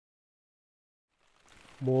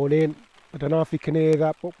Morning. I don't know if you can hear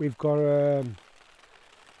that, but we've got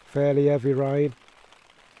fairly heavy rain.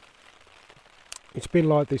 It's been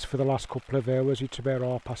like this for the last couple of hours. It's about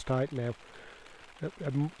 8:30 now.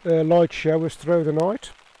 Light showers through the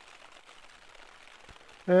night.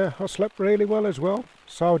 I slept really well as well.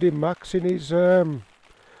 So did Max in his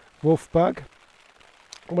wolf bag.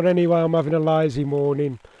 But anyway, I'm having a lazy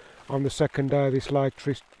morning on the second day of this Lake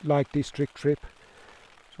District trip.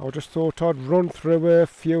 So I just thought I'd run through a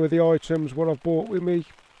few of the items what I've bought with me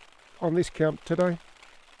on this camp today.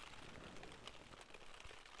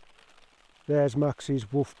 There's Max's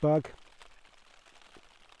wolf bag.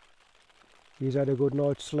 He's had a good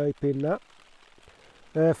night's sleep in that.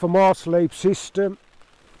 For my sleep system,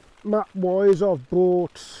 mat-wise, I've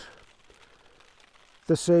bought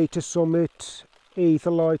the Sea2 Summit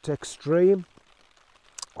Hyperlite Extreme.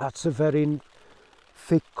 That's a very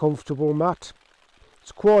thick, comfortable mat.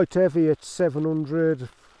 It's quite heavy at 700,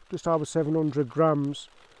 just over 700 grams,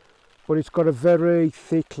 but it's got a very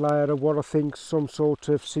thick layer of what I think some sort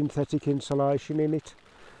of synthetic insulation in it.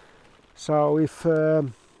 So if I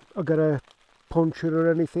get a puncture or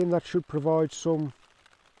anything, that should provide some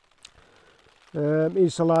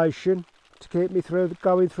insulation to keep me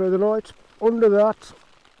going through the night. Under that,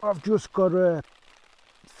 I've just got a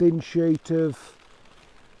thin sheet of,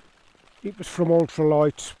 it was from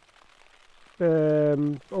Ultralite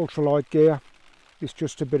Gear. It's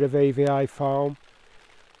just a bit of EVA foam.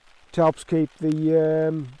 It helps keep the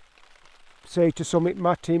Sea2 Summit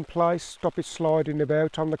mat in place, stop it sliding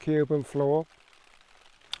about on the Cuban floor.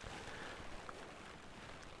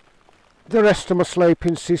 The rest of my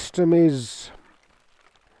sleeping system is,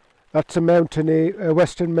 that's a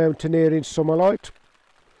Western Mountaineering Summerlight.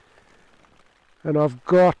 And I've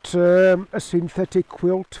got a synthetic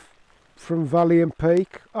quilt from Valley and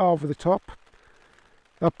Peak over the top.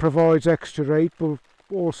 That provides extra heat, but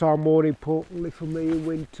also more importantly for me in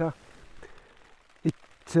winter, it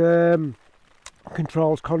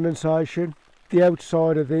controls condensation. The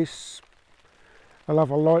outside of this, I'll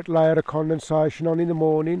have a light layer of condensation on in the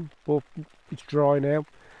morning, but it's dry now.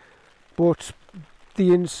 But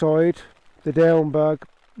the inside, the down bag,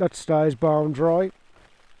 that stays bone dry.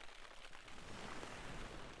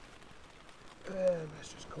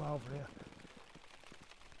 Let's just go over here.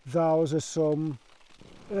 Those are some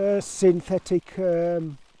synthetic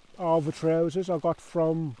over trousers I got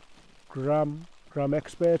from Gram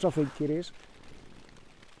Expert, I think it is.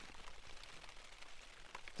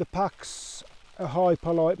 The pack's a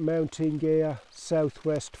Hyperlite Mountain Gear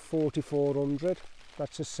Southwest 4400.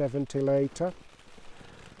 That's a 70 litre.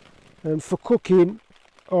 And for cooking,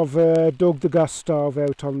 I've dug the gas stove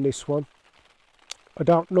out on this one. I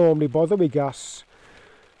don't normally bother with gas.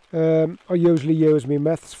 I usually use my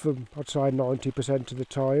meths for, I'd say, 90% of the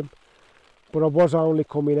time. But I was only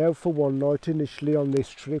coming out for one night initially on this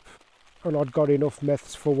trip, and I'd got enough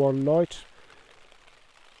meths for one night.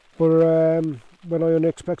 But when I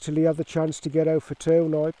unexpectedly had the chance to get out for 2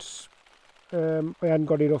 nights, I hadn't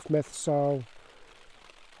got enough meths, so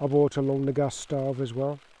I bought along the gas stove as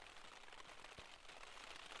well.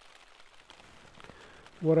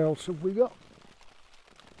 What else have we got?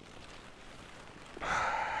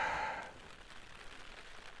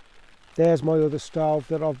 There's my other stove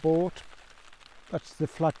that I've bought. That's the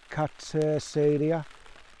Flat Cat Celia.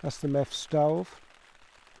 That's the meth stove.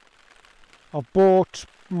 I've bought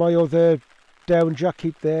my other down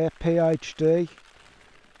jacket there, PhD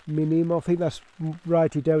Minim. I think that's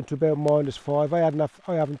rated down to about -5. I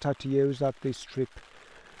haven't had to use that this trip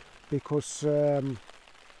because I've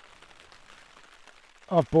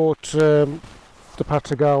bought the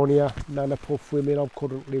Patagonia Nana Puff Women I'm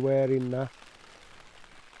currently wearing now.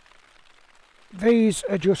 These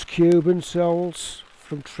are just Cuban cells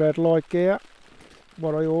from Treadlight Gear,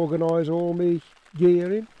 what I organise all my gear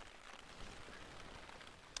in.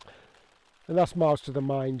 And that's most of the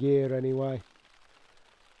main gear anyway.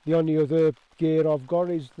 The only other gear I've got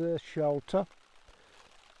is the shelter,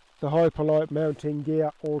 the Hyperlite Mountain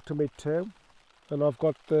Gear ultamid 2, and I've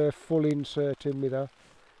got the full insert in with that.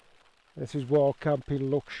 This is Wildcamping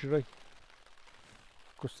Luxury,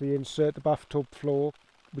 because the insert, the bathtub floor,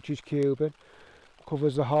 which is Cuban,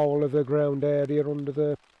 covers the whole of the ground area under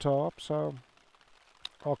the tarp, so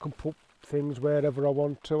I can put things wherever I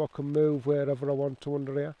want to, I can move wherever I want to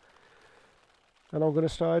under here, and I'm going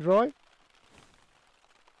to stay dry.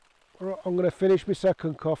 I'm going to finish my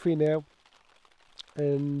second coffee now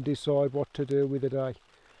and decide what to do with the day.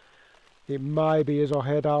 It may be as I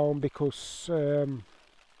head home, because there's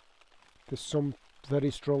some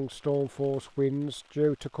very strong storm force winds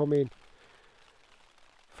due to come in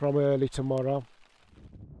from early tomorrow.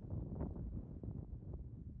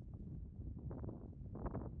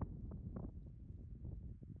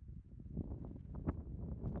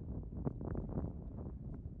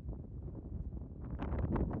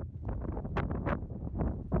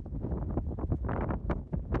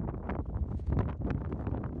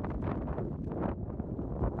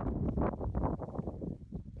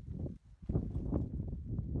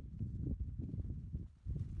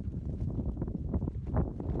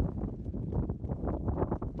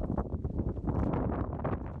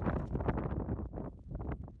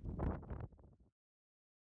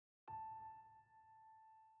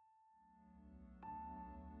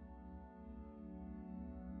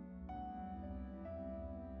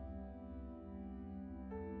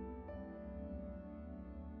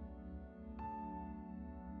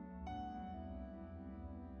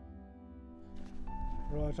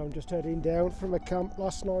 Right, I'm just heading down from a camp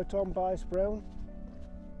last night on Base Brown.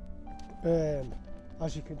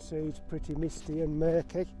 As you can see, it's pretty misty and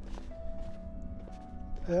murky.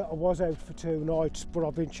 I was out for 2 nights, but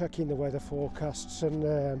I've been checking the weather forecasts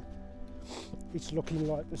and it's looking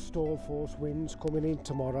like the storm force winds coming in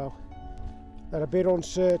tomorrow. They're a bit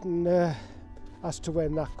uncertain as to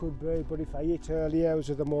when that could be, but if I hit early hours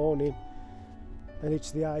of the morning and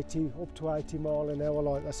it's the up to 80 mile an hour,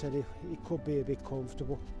 like I said, it could be a bit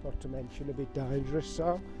comfortable, not to mention a bit dangerous.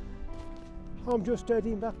 So I'm just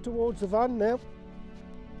heading back towards the van now.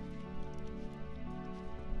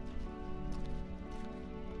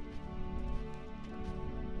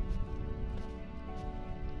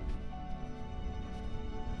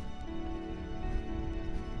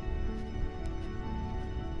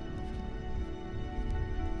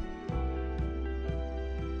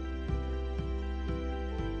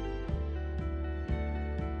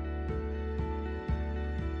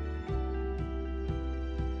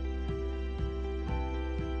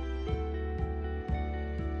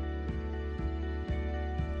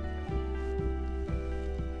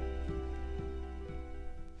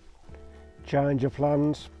 Change of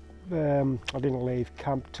plans. I didn't leave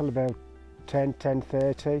camp till about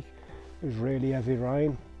 10:30. It was really heavy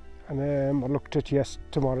rain, and I looked at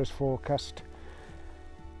tomorrow's forecast,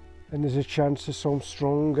 and there's a chance of some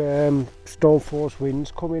strong storm force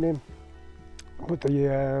winds coming in, but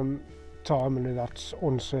the timing of that's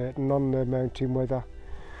uncertain on the mountain weather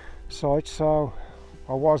site. So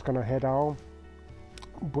I was going to head home,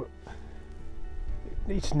 but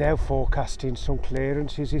it's now forecasting some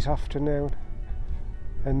clearances this afternoon,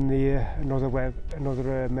 and another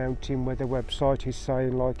mountain weather website is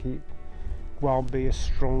saying like it won't be as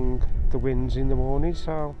strong, the winds in the morning,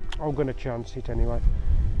 so I'm going to chance it anyway.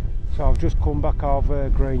 So I've just come back over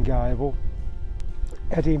Green Gable,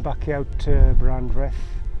 heading back out to Brandreth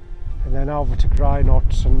and then over to Grey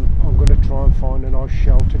Knots, and I'm going to try and find a nice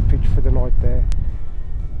sheltered pitch for the night there,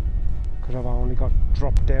 because I've only got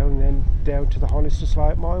dropped down then down to the Hollister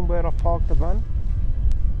Slate Mine where I parked the van.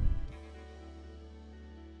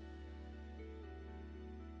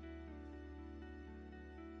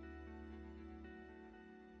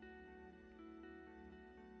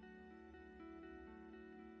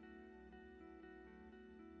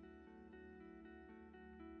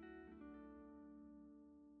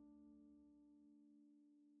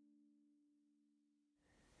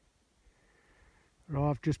 Right,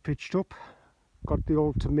 I've just pitched up, got the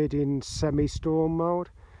ultamid in semi-storm mode,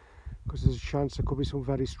 because there's a chance there could be some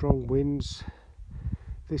very strong winds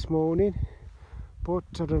this morning, but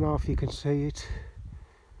I don't know if you can see it,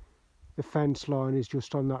 the fence line is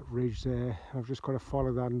just on that ridge there. I've just got to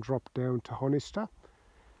follow that and drop down to Honister.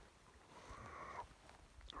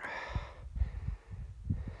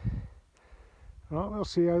 Right, we'll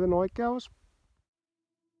see how the night goes.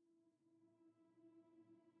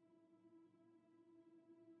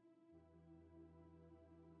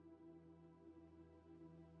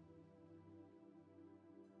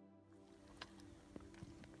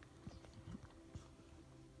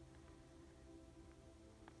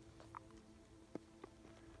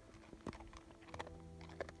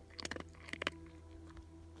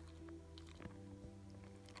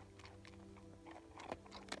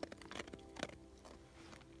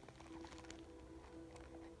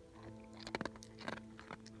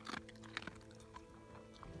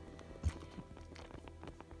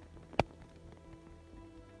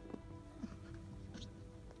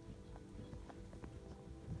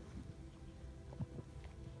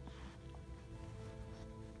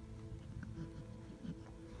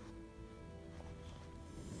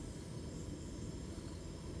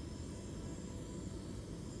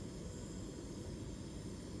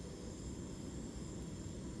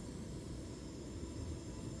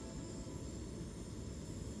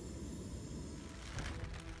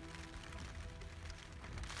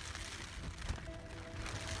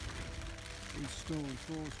 Storm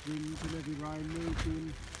force winds and heavy rain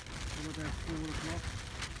moving from about 4 o'clock.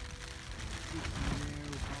 It's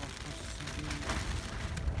now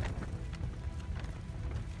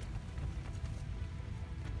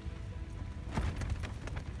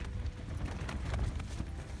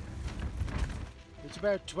 7:30. It's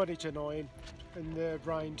about 20 to 9 and the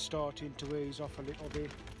rain's starting to ease off a little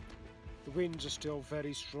bit. The winds are still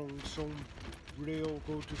very strong, some real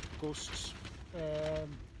good gusts.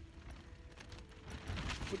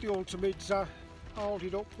 But the ultimids are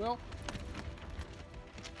holding up well.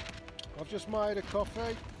 I've just made a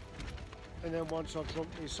coffee, and then once I've drunk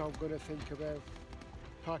this I'm going to think about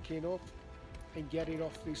packing up and getting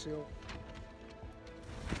off this hill.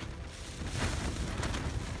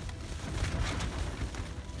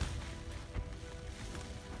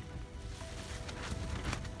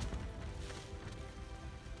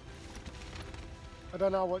 I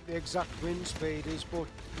don't know what the exact wind speed is, but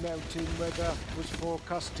mountain weather was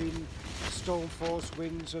forecasting storm force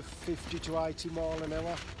winds of 50 to 80 mile an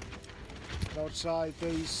hour. And I'd say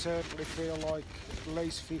these certainly feel like at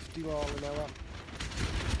least 50 mile an hour.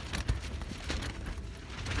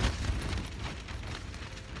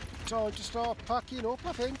 Time to start packing up,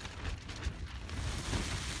 I think.